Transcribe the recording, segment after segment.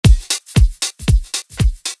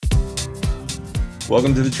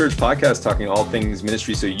Welcome to the Church Podcast, talking all things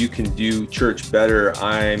ministry so you can do church better.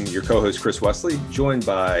 I'm your co-host, Chris Wesley, joined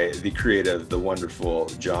by the creative, the wonderful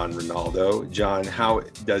John Ronaldo. John, how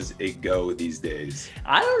does it go these days?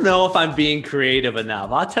 I don't know if I'm being creative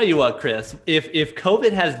enough. I'll tell you what, Chris, if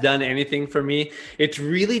COVID has done anything for me, it's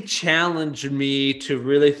really challenged me to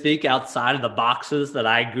really think outside of the boxes that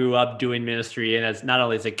I grew up doing ministry in, as not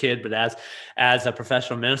only as a kid, but as a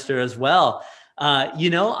professional minister as well.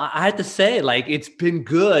 I have to say, it's been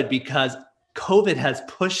good because COVID has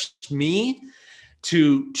pushed me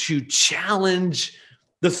to challenge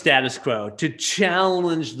the status quo, to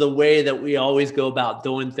challenge the way that we always go about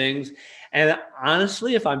doing things. And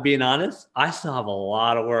honestly, if I'm being honest, I still have a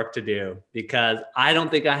lot of work to do because I don't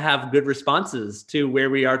think I have good responses to where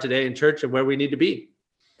we are today in church and where we need to be.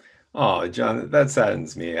 Oh, John, that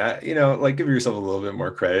saddens me. Give yourself a little bit more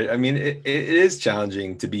credit. I mean, it is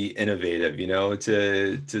challenging to be innovative,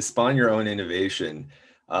 to spawn your own innovation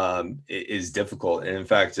is difficult. And in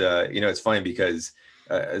fact, it's funny because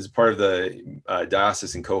as part of the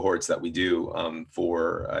diocesan cohorts that we do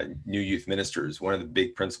for new youth ministers, one of the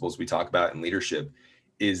big principles we talk about in leadership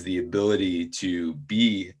is the ability to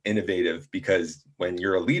be innovative, because when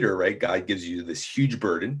you're a leader, right, God gives you this huge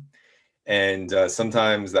burden. And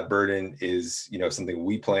sometimes that burden is, something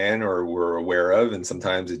we plan or we're aware of. And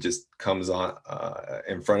sometimes it just comes on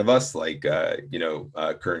in front of us,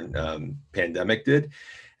 current pandemic did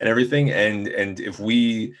and everything. And if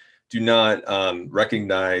we do not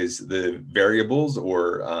recognize the variables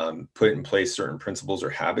or put in place certain principles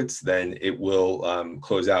or habits, then it will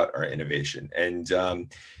close out our innovation. And,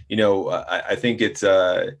 I think it's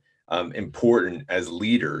important as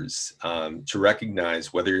leaders to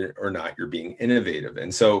recognize whether or not you're being innovative.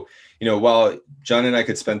 And so, while John and I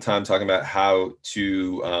could spend time talking about how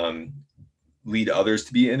to lead others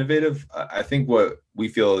to be innovative, I think what we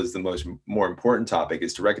feel is the more important topic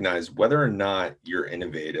is to recognize whether or not you're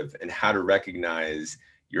innovative and how to recognize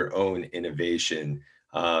your own innovation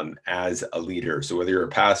as a leader. So whether you're a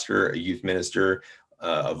pastor, a youth minister,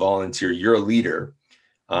 a volunteer, you're a leader.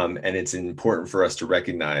 And it's important for us to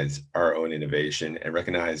recognize our own innovation and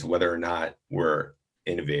recognize whether or not we're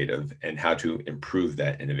innovative and how to improve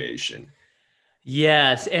that innovation.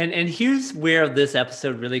 Yes. And here's where this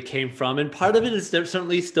episode really came from. And part of it is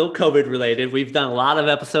certainly still COVID related. We've done a lot of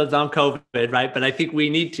episodes on COVID, right? But I think we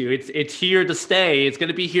need to. It's here to stay. It's going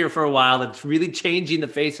to be here for a while. It's really changing the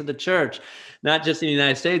face of the church, not just in the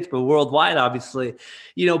United States, but worldwide, obviously.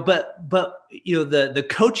 The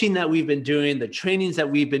coaching that we've been doing, the trainings that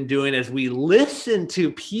we've been doing, as we listen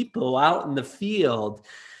to people out in the field,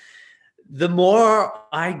 the more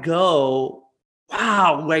I go,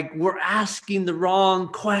 wow, we're asking the wrong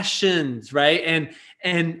questions, right?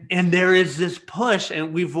 And there is this push,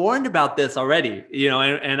 and we've warned about this already,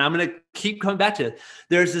 and I'm going to keep coming back to it.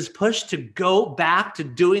 There's this push to go back to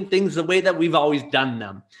doing things the way that we've always done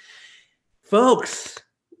them. Folks,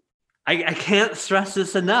 I can't stress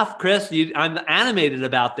this enough, Chris. I'm animated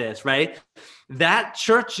about this, right? That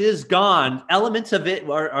church is gone. Elements of it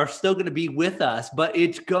are still going to be with us, but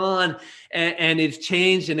it's gone and it's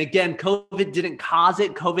changed. And again, COVID didn't cause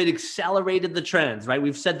it. COVID accelerated the trends, right?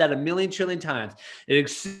 We've said that a million trillion times. It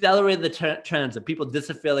accelerated the trends of people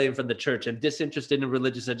disaffiliating from the church and disinterested in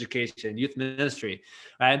religious education, youth ministry,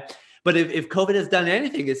 right? But if COVID has done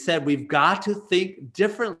anything, it said we've got to think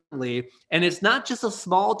differently. And it's not just a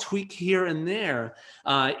small tweak here and there.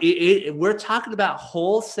 We're talking about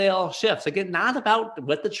wholesale shifts. Again, not about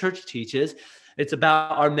what the church teaches. It's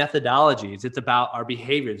about our methodologies. It's about our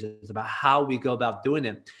behaviors. It's about how we go about doing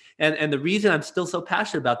it. And the reason I'm still so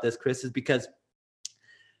passionate about this, Chris, is because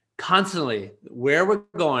constantly where we're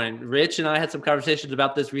going. Rich and I had some conversations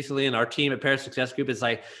about this recently, and our team at Paris Success Group is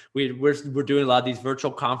like, we're doing a lot of these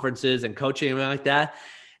virtual conferences and coaching and like that.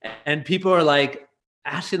 And people are like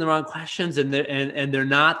asking the wrong questions and they're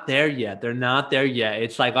not there yet. They're not there yet.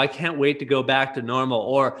 It's like, I can't wait to go back to normal,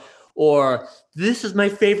 or this is my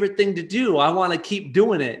favorite thing to do. I want to keep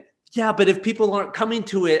doing it. Yeah. But if people aren't coming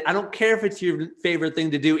to it, I don't care if it's your favorite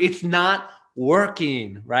thing to do. It's not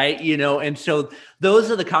working, right? And so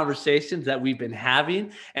those are the conversations that we've been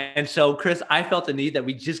having. And so, Chris, I felt the need that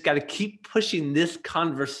we just got to keep pushing this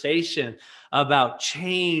conversation about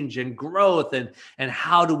change and growth and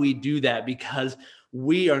how do we do that, because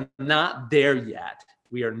we are not there yet.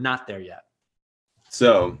 We are not there yet.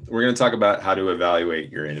 So we're going to talk about how to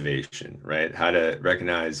evaluate your innovation, right? How to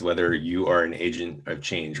recognize whether you are an agent of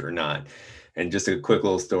change or not. And just a quick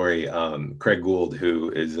little story, Craig Gould,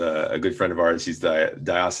 who is a good friend of ours, he's the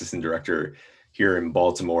diocesan director here in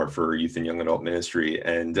Baltimore for youth and young adult ministry.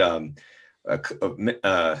 And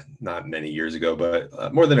not many years ago,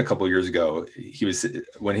 but more than a couple of years ago,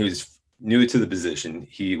 when he was new to the position,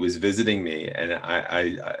 he was visiting me, and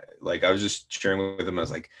I was just sharing with him. I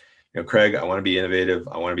was like, Craig, I want to be innovative.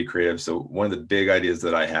 I want to be creative. So one of the big ideas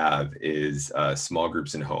that I have is small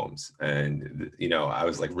groups in homes. And, I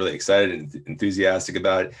was like really excited and enthusiastic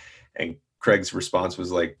about it. And Craig's response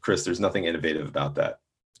was like, Chris, there's nothing innovative about that.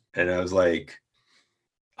 And I was like,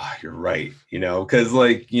 oh, you're right. Because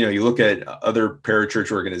you look at other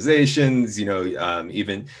parachurch organizations,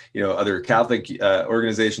 even, other Catholic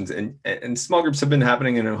organizations, and small groups have been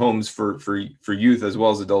happening in homes for youth as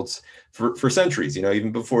well as adults for centuries,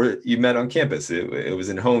 even before you met on campus, it was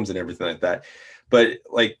in homes and everything like that. But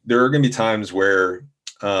there are going to be times where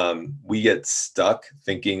we get stuck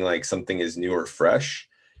thinking like something is new or fresh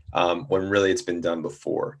when really it's been done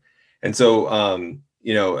before. And so,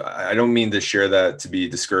 I don't mean to share that to be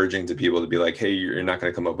discouraging to people, to be like, hey, you're not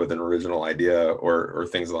going to come up with an original idea or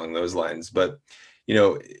things along those lines. But,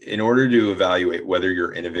 in order to evaluate whether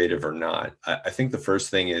you're innovative or not, I think the first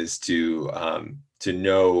thing is to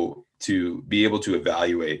be able to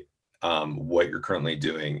evaluate what you're currently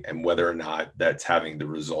doing and whether or not that's having the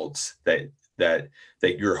results that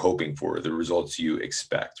you're hoping for, the results you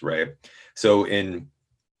expect, right? So in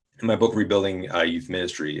my book, Rebuilding Youth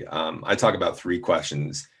Ministry, I talk about 3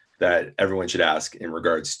 questions that everyone should ask in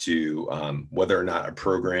regards to whether or not a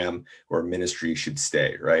program or ministry should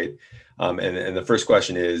stay, right? And the first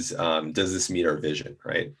question is, does this meet our vision,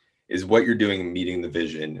 right? Is what you're doing meeting the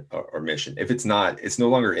vision or mission? If it's not, it's no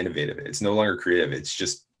longer innovative. It's no longer creative. It's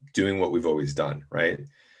just doing what we've always done, right?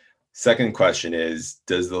 Second question is,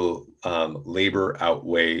 does the labor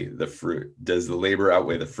outweigh the fruit? Does the labor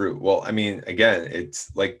outweigh the fruit? Well, I mean, again,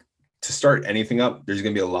 it's like to start anything up, there's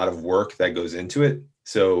going to be a lot of work that goes into it.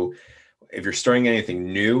 So if you're starting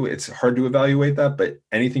anything new, it's hard to evaluate that, but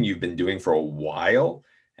anything you've been doing for a while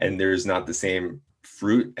and there's not the same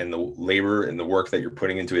fruit and the labor and the work that you're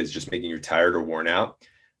putting into it is just making you tired or worn out,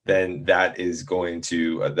 then that is going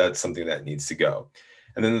to, that's something that needs to go.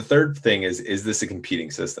 And then the third thing is this a competing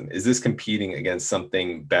system? Is this competing against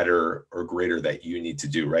something better or greater that you need to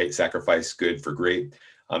do, right? Sacrifice good for great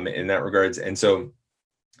in that regards. And so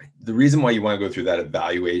the reason why you want to go through that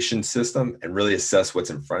evaluation system and really assess what's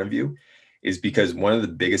in front of you is because one of the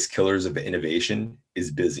biggest killers of innovation is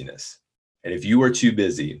busyness. And if you are too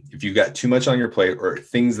busy, if you've got too much on your plate, or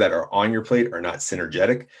things that are on your plate are not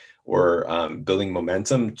synergetic or building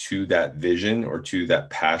momentum to that vision or to that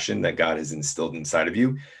passion that God has instilled inside of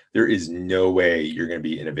you, there is no way you're going to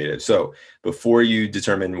be innovative. So before you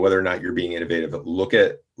determine whether or not you're being innovative, look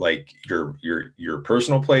at like your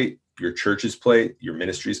personal plate, your church's plate, your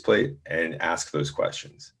ministry's plate, and ask those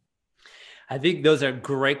questions. I think those are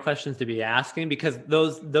great questions to be asking, because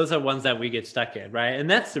those are ones that we get stuck in, right? And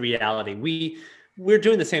that's the reality. We're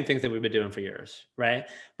doing the same things that we've been doing for years, right?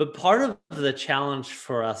 But part of the challenge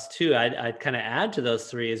for us too, I'd kind of add to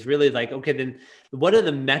those 3 is really like, okay, then what are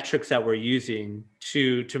the metrics that we're using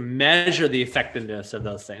to measure the effectiveness of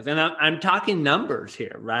those things? And I'm talking numbers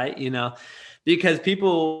here, right? Because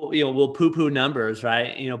people, will poo-poo numbers,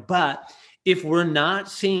 right? But if we're not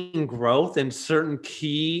seeing growth in certain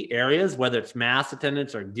key areas, whether it's mass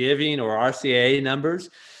attendance or giving or RCA numbers,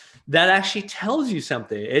 that actually tells you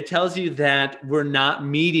something. It tells you that we're not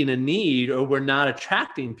meeting a need or we're not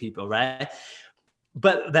attracting people, right?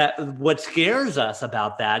 But that what scares us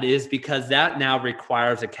about that is because that now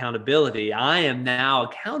requires accountability. I am now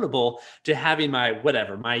accountable to having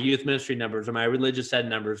my youth ministry numbers or my religious ed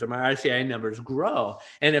numbers or my RCA numbers grow.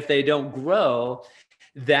 And if they don't grow,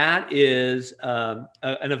 that is an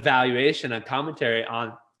evaluation, a commentary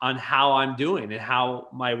on how I'm doing and how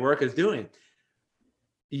my work is doing.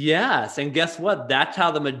 Yes. And guess what? That's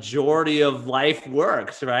how the majority of life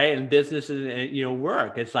works, right? And businesses,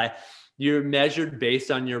 work. It's like you're measured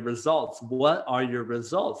based on your results. What are your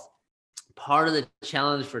results? Part of the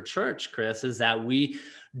challenge for church, Chris, is that we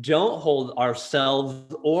don't hold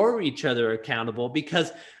ourselves or each other accountable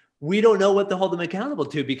because we don't know what to hold them accountable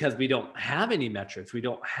to, because we don't have any metrics. We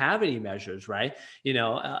don't have any measures, right?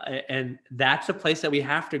 And that's a place that we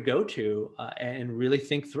have to go to and really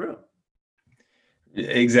think through.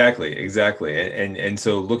 Exactly. And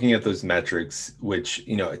so looking at those metrics, which,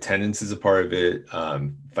 attendance is a part of it,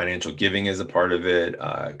 financial giving is a part of it,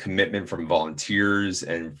 commitment from volunteers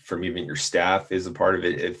and from even your staff is a part of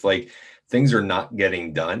it. If things are not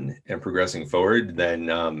getting done and progressing forward, then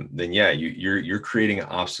yeah, you're creating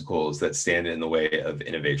obstacles that stand in the way of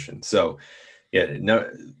innovation. So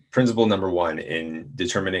principle number 1 in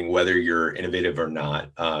determining whether you're innovative or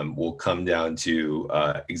not will come down to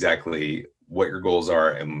exactly what your goals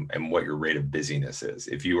are and what your rate of busyness is.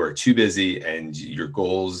 If you are too busy and your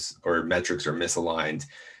goals or metrics are misaligned,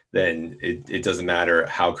 then it doesn't matter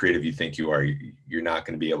how creative you think you are, you're not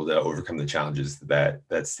going to be able to overcome the challenges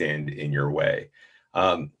that stand in your way.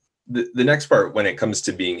 The next part, when it comes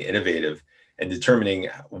to being innovative and determining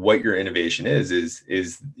what your innovation is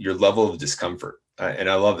your level of discomfort. And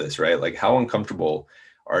I love this, right? Like, how uncomfortable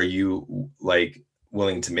are you like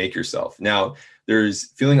willing to make yourself? Now,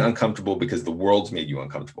 there's feeling uncomfortable because the world's made you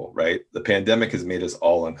uncomfortable, right? The pandemic has made us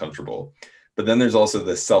all uncomfortable. But then there's also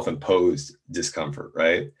the self-imposed discomfort,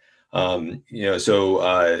 right? Whenever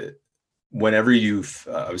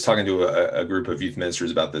I was talking to a group of youth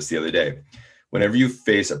ministers about this the other day. Whenever you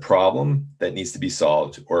face a problem that needs to be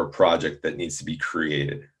solved or a project that needs to be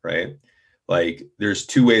created, right? Like, there's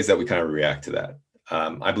two ways that we kind of react to that.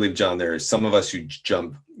 I believe, John, there's some of us who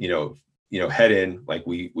jump, head in, like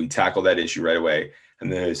we tackle that issue right away. And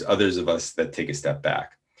then there's others of us that take a step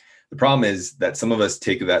back. The problem is that some of us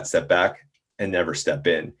take that step back and never step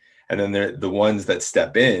in. And then the ones that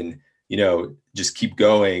step in, just keep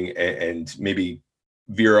going and maybe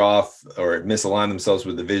veer off or misalign themselves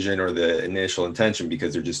with the vision or the initial intention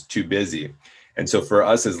because they're just too busy. And so for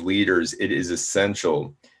us as leaders, it is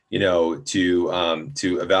essential,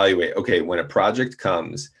 to evaluate, okay, when a project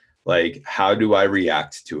comes, like, how do I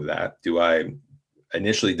react to that? Do I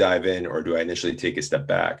initially dive in or do I initially take a step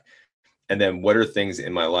back? And then what are things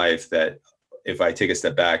in my life that if I take a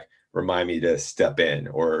step back, remind me to step in,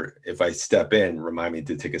 or if I step in, remind me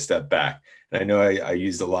to take a step back? And I know I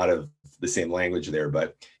used a lot of the same language there,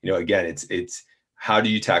 but again, it's how do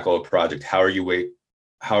you tackle a project? How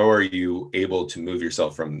are you able to move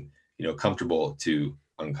yourself from comfortable to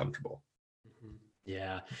uncomfortable?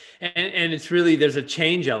 Yeah. And it's really, there's a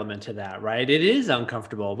change element to that, right? It is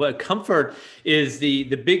uncomfortable, but comfort is the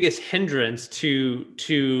biggest hindrance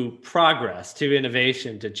to progress, to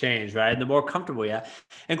innovation, to change, right? And the more comfortable, yeah.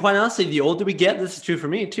 And quite honestly, the older we get, this is true for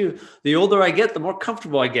me too, the older I get, the more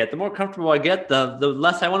comfortable I get. The more comfortable I get, the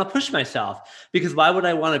less I want to push myself, because why would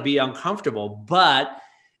I want to be uncomfortable? But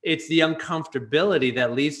it's the uncomfortability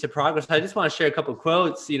that leads to progress. I just want to share a couple of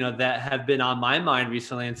quotes, that have been on my mind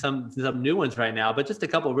recently, and some new ones right now, but just a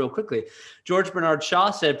couple real quickly. George Bernard Shaw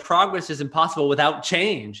said, "Progress is impossible without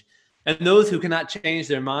change. And those who cannot change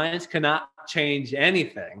their minds cannot change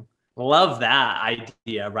anything." Love that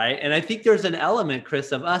idea, right? And I think there's an element,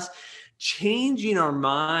 Chris, of us changing our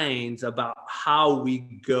minds about how we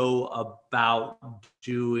go about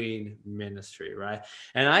doing ministry, right?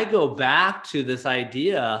 And I go back to this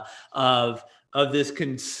idea of this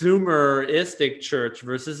consumeristic church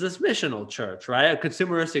versus this missional church, right? A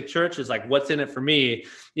consumeristic church is like, what's in it for me,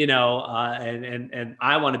 and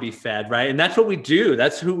I want to be fed, right? And that's what we do.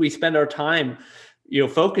 That's who we spend our time,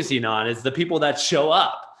 focusing on, is the people that show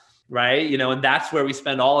up. Right. And that's where we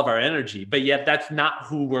spend all of our energy, but yet that's not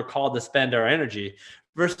who we're called to spend our energy,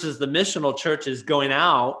 versus the missional church is going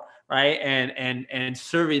out, right. And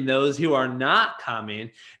serving those who are not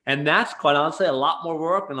coming. And that's quite honestly a lot more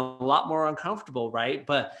work and a lot more uncomfortable. Right.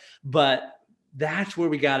 But that's where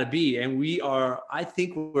we got to be. And I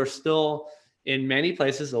think we're still in many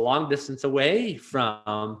places a long distance away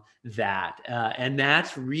from that. And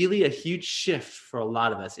that's really a huge shift for a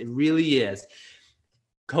lot of us. It really is.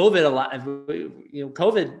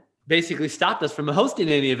 COVID basically stopped us from hosting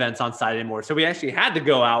any events on site anymore. So we actually had to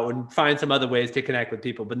go out and find some other ways to connect with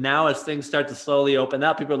people. But now as things start to slowly open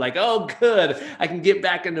up, people are like, oh, good, I can get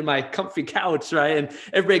back into my comfy couch, right? And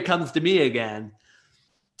everybody comes to me again.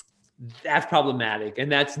 That's problematic.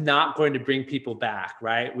 And that's not going to bring people back,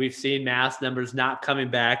 right? We've seen mass numbers not coming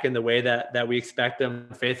back in the way that we expect them.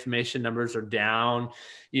 Faith formation numbers are down,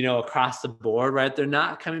 across the board, right? They're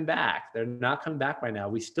not coming back. They're not coming back right now.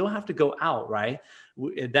 We still have to go out, right?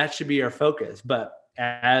 That should be our focus. But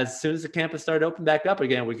as soon as the campus started opening back up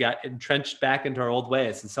again, we got entrenched back into our old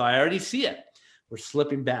ways. And so I already see it. We're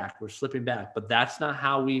slipping back. But that's not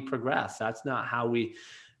how we progress. That's not how we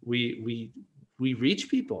reach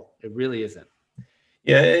people. It really isn't.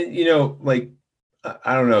 Yeah.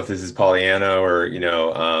 I don't know if this is Pollyanna or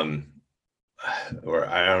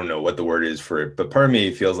I don't know what the word is for it, but part of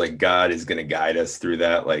me feels like God is going to guide us through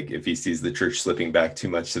that. Like, if he sees the church slipping back too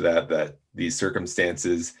much to that these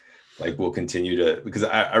circumstances, like, will continue to, because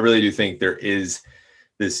I really do think there is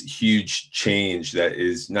this huge change that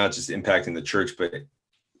is not just impacting the church, but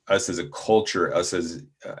us as a culture, us as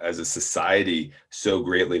a society so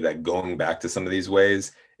greatly, that going back to some of these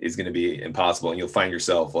ways is going to be impossible. And you'll find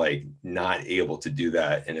yourself like not able to do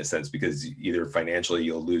that in a sense, because either financially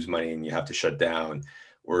you'll lose money and you have to shut down,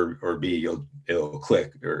 or B, it'll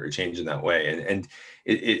click or change in that way. And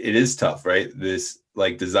it is tough, right? This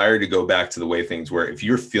like desire to go back to the way things were, if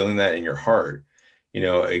you're feeling that in your heart,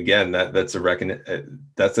 again, that's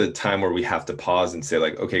a time where we have to pause and say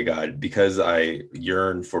like, okay, God, because I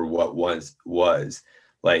yearn for what was,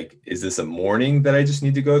 like, is this a mourning that I just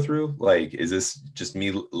need to go through? Like, is this just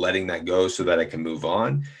me letting that go so that I can move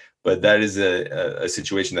on? But that is a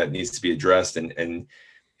situation that needs to be addressed, and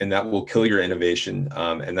that will kill your innovation.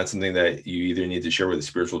 And that's something that you either need to share with a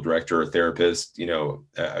spiritual director or a therapist,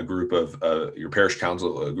 a group of your parish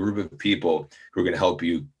council, a group of people who are going to help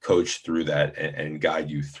you coach through that and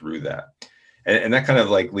guide you through that. And that kind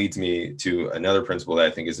of like leads me to another principle that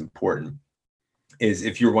I think is important, is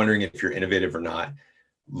if you're wondering if you're innovative or not,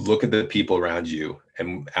 look at the people around you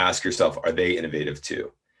and ask yourself, are they innovative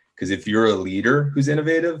too? Because if you're a leader who's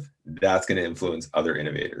innovative, that's going to influence other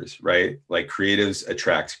innovators, right? Like creatives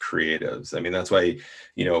attract creatives. I mean, that's why,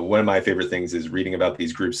 one of my favorite things is reading about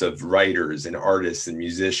these groups of writers and artists and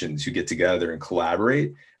musicians who get together and collaborate.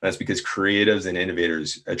 And that's because creatives and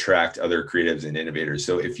innovators attract other creatives and innovators.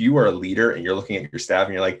 So if you are a leader and you're looking at your staff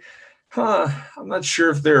and you're like, I'm not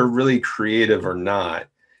sure if they're really creative or not,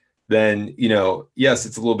 then, yes,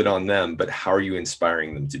 it's a little bit on them, but how are you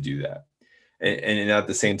inspiring them to do that? And at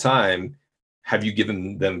the same time, have you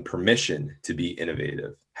given them permission to be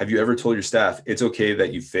innovative? Have you ever told your staff it's okay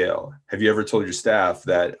that you fail? Have you ever told your staff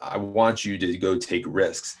that I want you to go take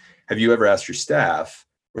risks? Have you ever asked your staff,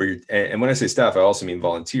 and when I say staff, I also mean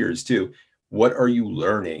volunteers too, what are you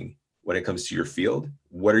learning when it comes to your field?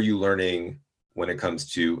 What are you learning when it comes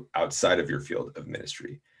to outside of your field of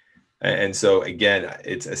ministry? And so again,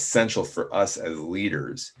 it's essential for us as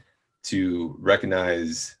leaders to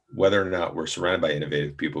recognize whether or not we're surrounded by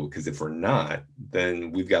innovative people, because if we're not,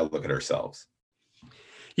 then we've got to look at ourselves.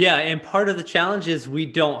 Yeah. And part of the challenge is we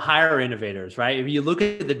don't hire innovators, right? If you look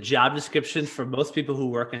at the job descriptions for most people who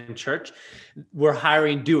work in church, we're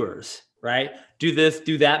hiring doers, right? Do this,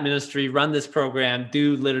 do that ministry, run this program,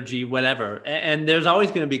 do liturgy, whatever. And there's always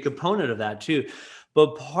going to be a component of that too.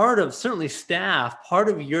 But part of, certainly staff, part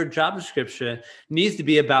of your job description needs to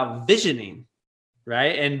be about visioning,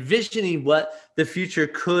 right? And visioning what the future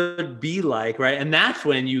could be like, right? And that's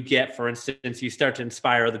when you get, for instance, you start to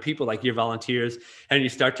inspire other people like your volunteers, and you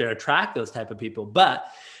start to attract those type of people. But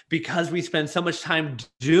because we spend so much time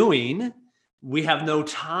doing, we have no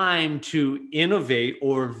time to innovate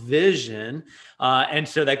or vision. And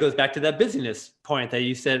so that goes back to that busyness point that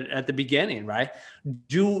you said at the beginning, right?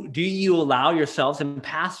 Do you allow yourselves, and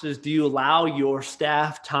pastors, do you allow your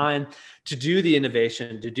staff time to do the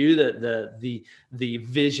innovation, to do the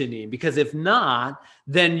visioning? Because if not,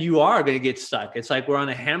 then you are going to get stuck. It's like we're on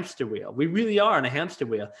a hamster wheel. We really are on a hamster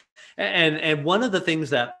wheel. And one of the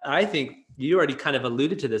things that I think you already kind of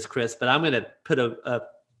alluded to this, Chris, but I'm going to put a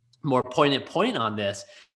more poignant point on this,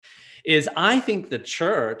 is I think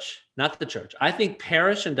I think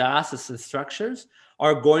parish and diocesan structures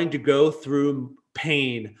are going to go through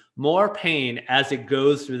more pain as it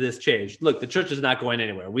goes through this change. Look, the church is not going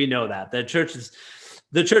anywhere. We know that. The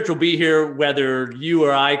church will be here whether you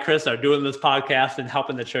or I, Chris, are doing this podcast and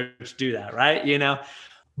helping the church do that, right?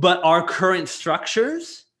 But our current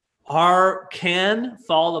structures can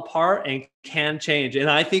fall apart and can change. And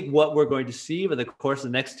I think what we're going to see over the course of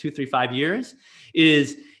the next 2, 3, 5 years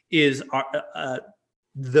is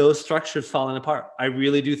those structures falling apart. I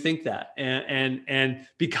really do think that. And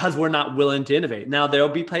because we're not willing to innovate. Now, there'll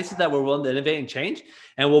be places that we're willing to innovate and change,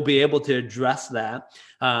 and we'll be able to address that.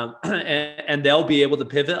 And they'll be able to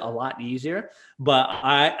pivot a lot easier. But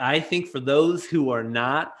I think for those who are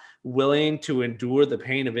not willing to endure the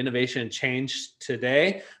pain of innovation and change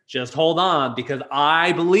today, just hold on, because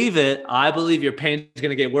I believe your pain is going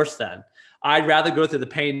to get worse then. I'd rather go through the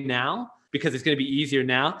pain now, because it's going to be easier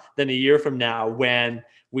now than a year from now when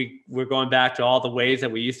we're going back to all the ways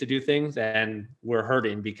that we used to do things and we're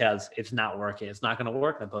hurting because it's not working. It's not going to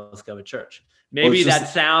work in a post-COVID church. Maybe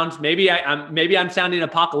I'm sounding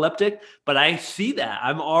apocalyptic, but I see that.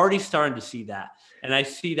 I'm already starting to see that. And I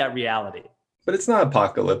see that reality. But it's not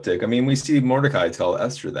apocalyptic. I mean, we see Mordecai tell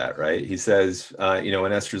Esther that, right? He says,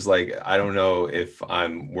 when Esther's like, I don't know if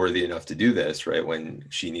I'm worthy enough to do this, right? When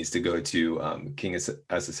she needs to go to King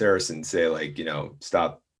Ahasuerus and say, like,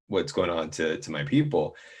 stop what's going on to my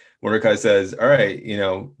people. Mordecai says, all right,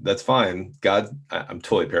 that's fine. I'm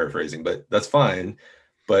totally paraphrasing, but that's fine.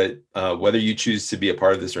 But whether you choose to be a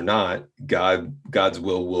part of this or not, God's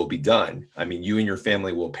will be done. I mean, you and your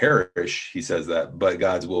family will perish, he says that, but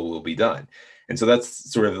God's will be done. And so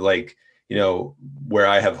that's sort of like, where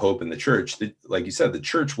I have hope in the church. That, like you said, the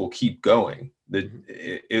church will keep going.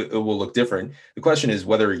 It will look different. The question is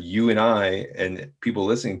whether you and I and people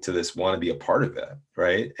listening to this want to be a part of that,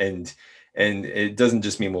 right? And And it doesn't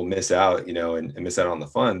just mean we'll miss out, and miss out on the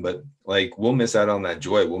fun, but like we'll miss out on that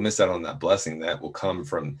joy. We'll miss out on that blessing that will come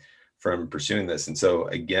from pursuing this. And so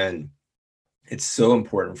again, it's so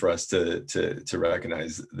important for us to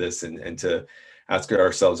recognize this and to ask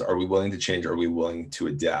ourselves, are we willing to change? Are we willing to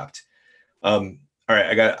adapt? All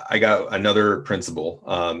right, I got another principle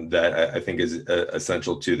that I think is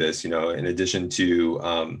essential to this. In addition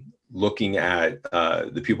to looking at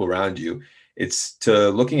the people around you, it's to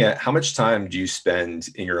looking at how much time do you spend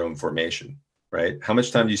in your own formation, right? How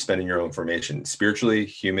much time do you spend in your own formation, spiritually,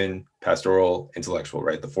 human, pastoral, intellectual,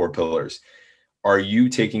 right? The four pillars. Are you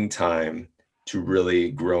taking time to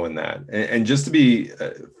really grow in that? And just to be,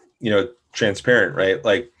 transparent, right?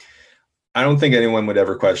 Like, I don't think anyone would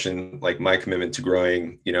ever question like my commitment to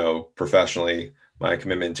growing, professionally, my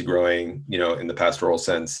commitment to growing, in the pastoral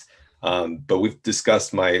sense. But we've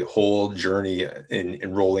discussed my whole journey in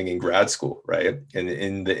enrolling in grad school, right? And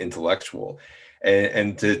in the intellectual.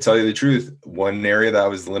 And to tell you the truth, one area that I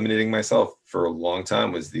was limiting myself for a long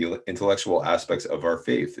time was the intellectual aspects of our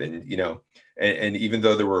faith. And, and even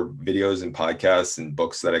though there were videos and podcasts and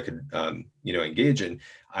books that I could, engage in,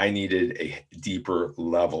 I needed a deeper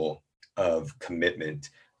level of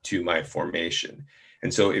commitment to my formation.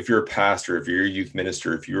 And so if you're a pastor, if you're a youth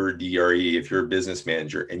minister, if you're a DRE, if you're a business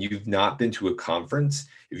manager, and you've not been to a conference,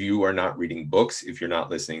 if you are not reading books, if you're not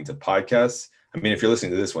listening to podcasts, I mean, if you're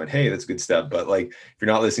listening to this one, hey, that's a good step. But like, if you're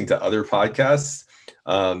not listening to other podcasts,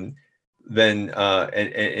 then,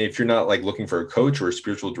 and if you're not like looking for a coach or a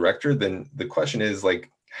spiritual director, then the question is like,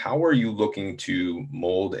 how are you looking to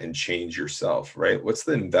mold and change yourself, right? What's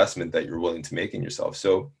the investment that you're willing to make in yourself?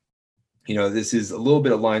 So, this is a little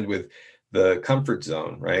bit aligned with the comfort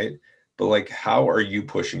zone, right? But like, how are you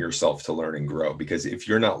pushing yourself to learn and grow? Because if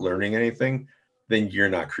you're not learning anything, then you're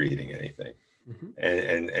not creating anything.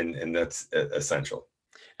 And that's essential.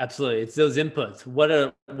 Absolutely. It's those inputs. What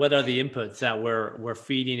are the inputs that we're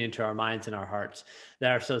feeding into our minds and our hearts that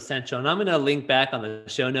are so essential? And I'm going to link back on the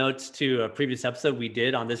show notes to a previous episode we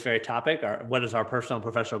did on this very topic, or what does our personal and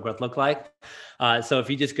professional growth look like? So if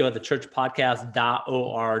you just go to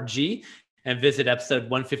thechurchpodcast.org and visit episode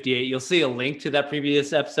 158, you'll see a link to that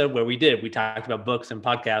previous episode where we talked about books and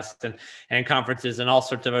podcasts and conferences and all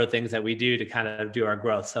sorts of other things that we do to kind of do our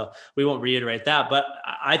growth. So we won't reiterate that, but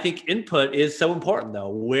I think input is so important though.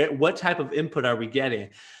 What type of input are we getting?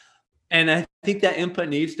 And I think that input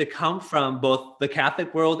needs to come from both the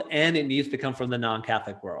Catholic world and it needs to come from the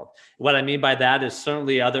non-Catholic world. What I mean by that is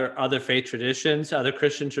certainly other faith traditions, other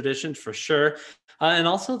Christian traditions for sure. And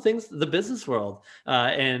also the business world,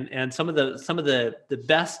 and some of the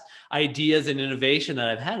best ideas and innovation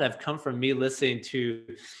that I've come from me listening to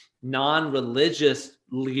non-religious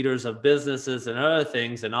leaders of businesses and other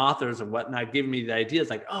things and authors and whatnot, giving me the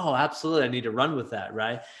ideas like, oh, absolutely, I need to run with that,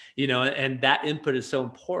 right? And that input is so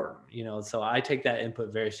important, so I take that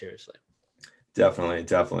input very seriously.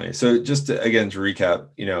 Definitely. So just to recap,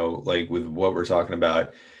 like with what we're talking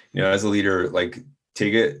about, as a leader, like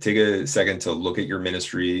take a second to look at your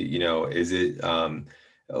ministry. Is it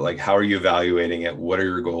like, how are you evaluating it? What are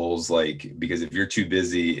your goals? Like, because if you're too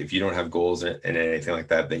busy, if you don't have goals and anything like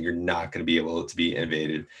that, then you're not going to be able to be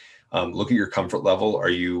innovative. Look at your comfort level. Are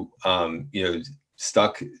you,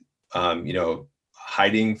 stuck,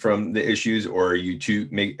 hiding from the issues, or are you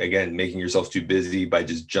making yourself too busy by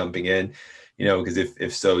just jumping in? Because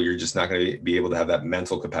if so, you're just not going to be able to have that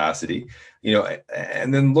mental capacity,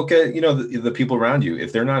 and then look at, the people around you.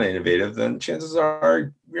 If they're not innovative, then chances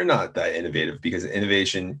are you're not that innovative, because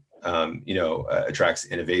innovation, attracts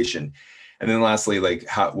innovation. And then lastly, like,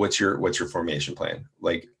 what's your formation plan?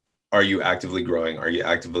 Like, are you actively growing? Are you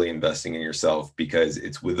actively investing in yourself? Because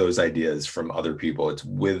it's with those ideas from other people. It's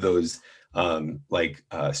with those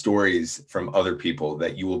stories from other people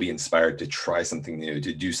that you will be inspired to try something new,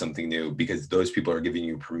 to do something new, because those people are giving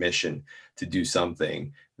you permission to do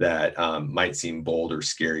something that might seem bold or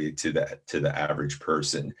scary to the average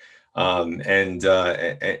person. And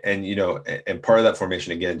part of that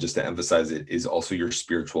formation, again, just to emphasize it, is also your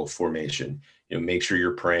spiritual formation. Make sure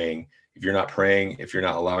you're praying. If you're not praying, if you're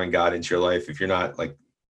not allowing God into your life, if you're not like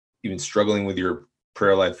even struggling with your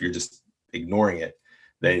prayer life, you're just ignoring it,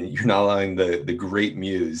 then you're not allowing the great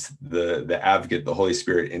muse, the advocate, the Holy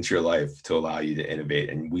Spirit into your life to allow you to innovate.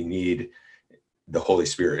 And we need the Holy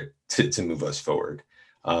Spirit to move us forward.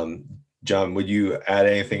 John, would you add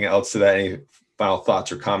anything else to that? Any final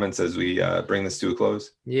thoughts or comments as we bring this to a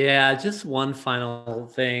close? Yeah, just one final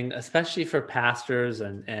thing, especially for pastors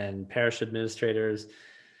and parish administrators.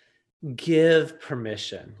 Give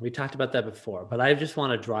permission. We talked about that before, but I just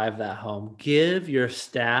want to drive that home. Give your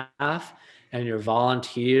staff and your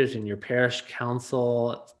volunteers and your parish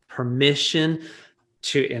council permission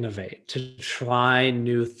to innovate, to try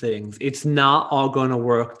new things. It's not all going to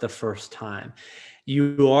work the first time.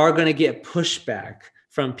 You are going to get pushback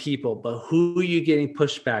from people, but who are you getting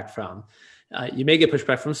pushback from? You may get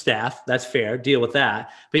pushback from staff. That's fair. Deal with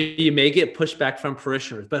that. But you may get pushback from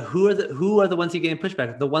parishioners. But who are the ones you're getting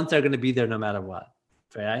pushback? The ones that are going to be there no matter what.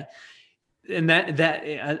 Right? And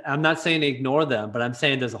that I'm not saying ignore them, but I'm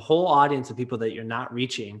saying there's a whole audience of people that you're not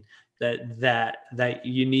reaching that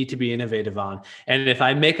you need to be innovative on. And if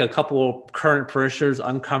I make a couple current parishioners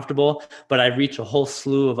uncomfortable, but I reach a whole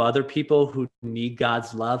slew of other people who need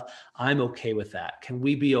God's love, I'm okay with that. Can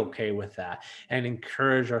we be okay with that? And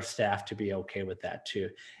encourage our staff to be okay with that too.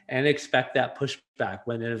 And expect that pushback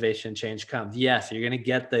when innovation change comes. Yes, you're going to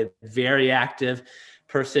get the very active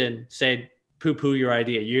person say, poo-poo your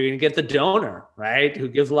idea. You're going to get the donor, right, who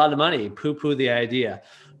gives a lot of money, poo-poo the idea.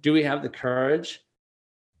 Do we have the courage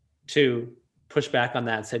to push back on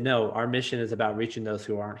that and say, no, our mission is about reaching those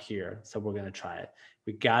who aren't here, so we're going to try it.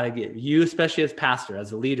 We got to get you, especially as pastor,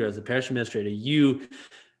 as a leader, as a parish administrator, you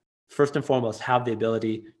first and foremost have the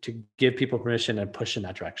ability to give people permission and push in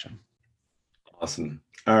that direction. Awesome.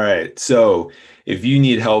 All right. So if you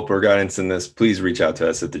need help or guidance in this, please reach out to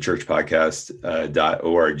us at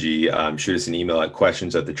thechurchpodcast.org. Shoot us an email at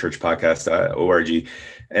questions@thechurchpodcast.org.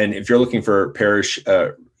 And if you're looking for parish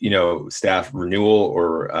staff renewal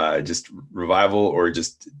or just revival, or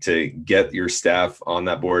just to get your staff on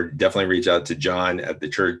that board, definitely reach out to John at the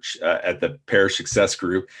church, at the Parish Success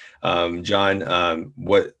Group. John,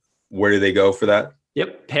 where do they go for that?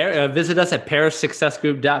 Yep. Visit us at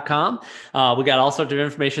parishsuccessgroup.com. We got all sorts of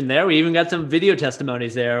information there. We even got some video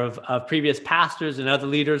testimonies there of previous pastors and other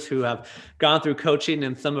leaders who have gone through coaching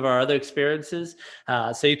and some of our other experiences.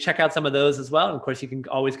 So you check out some of those as well. And of course, you can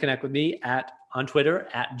always connect with me on Twitter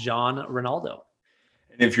at John Ronaldo.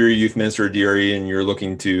 And if you're a youth minister or DRE and you're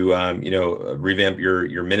looking to, revamp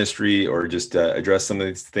your ministry, or just address some of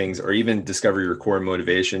these things, or even discover your core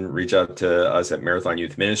motivation, reach out to us at Marathon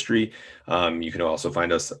Youth Ministry. You can also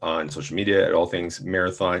find us on social media at all things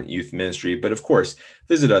Marathon Youth Ministry. But of course,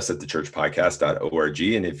 visit us at thechurchpodcast.org.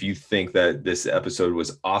 And if you think that this episode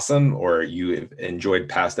was awesome, or you have enjoyed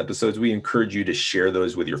past episodes, we encourage you to share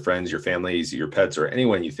those with your friends, your families, your pets, or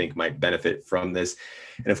anyone you think might benefit from this.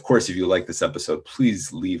 And of course, if you like this episode,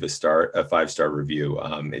 please leave a 5-star review.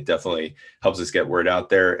 It definitely helps us get word out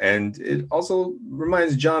there. And it also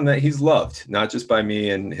reminds John that he's loved, not just by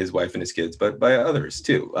me and his wife and his kids, but by others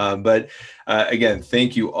too. Again,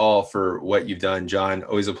 thank you all for what you've done. John,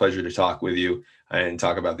 always a pleasure to talk with you and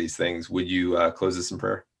talk about these things. Would you close us in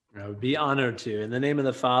prayer? I would be honored to. In the name of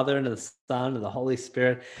the Father, and of the Son, and the Holy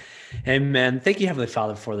Spirit. Amen. Thank you, Heavenly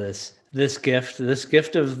Father, for this gift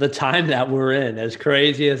of the time that we're in, as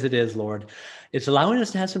crazy as it is, Lord. It's allowing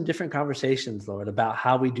us to have some different conversations, Lord, about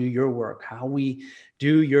how we do your work, how we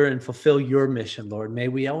do and fulfill your mission, Lord. May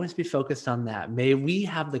we always be focused on that. May we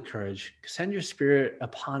have the courage. Send your Spirit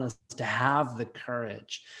upon us to have the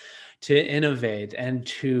courage to innovate and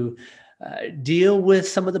to deal with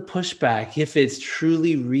some of the pushback if it's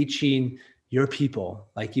truly reaching your people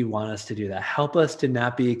like you want us to do that. Help us to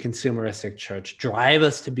not be a consumeristic church. Drive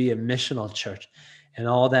us to be a missional church in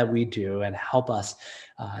all that we do, and help us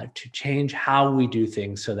to change how we do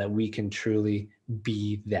things so that we can truly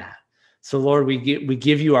be that. So Lord, we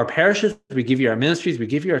give you our parishes, we give you our ministries, we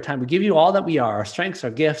give you our time, we give you all that we are, our strengths,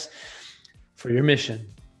 our gifts for your mission.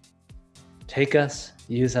 Take us,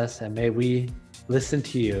 use us, and may we listen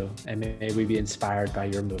to you, and may we be inspired by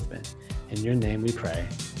your movement. In your name we pray.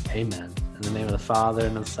 Amen. In the name of the Father,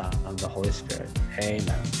 and of the Son, and of the Holy Spirit.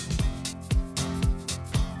 Amen.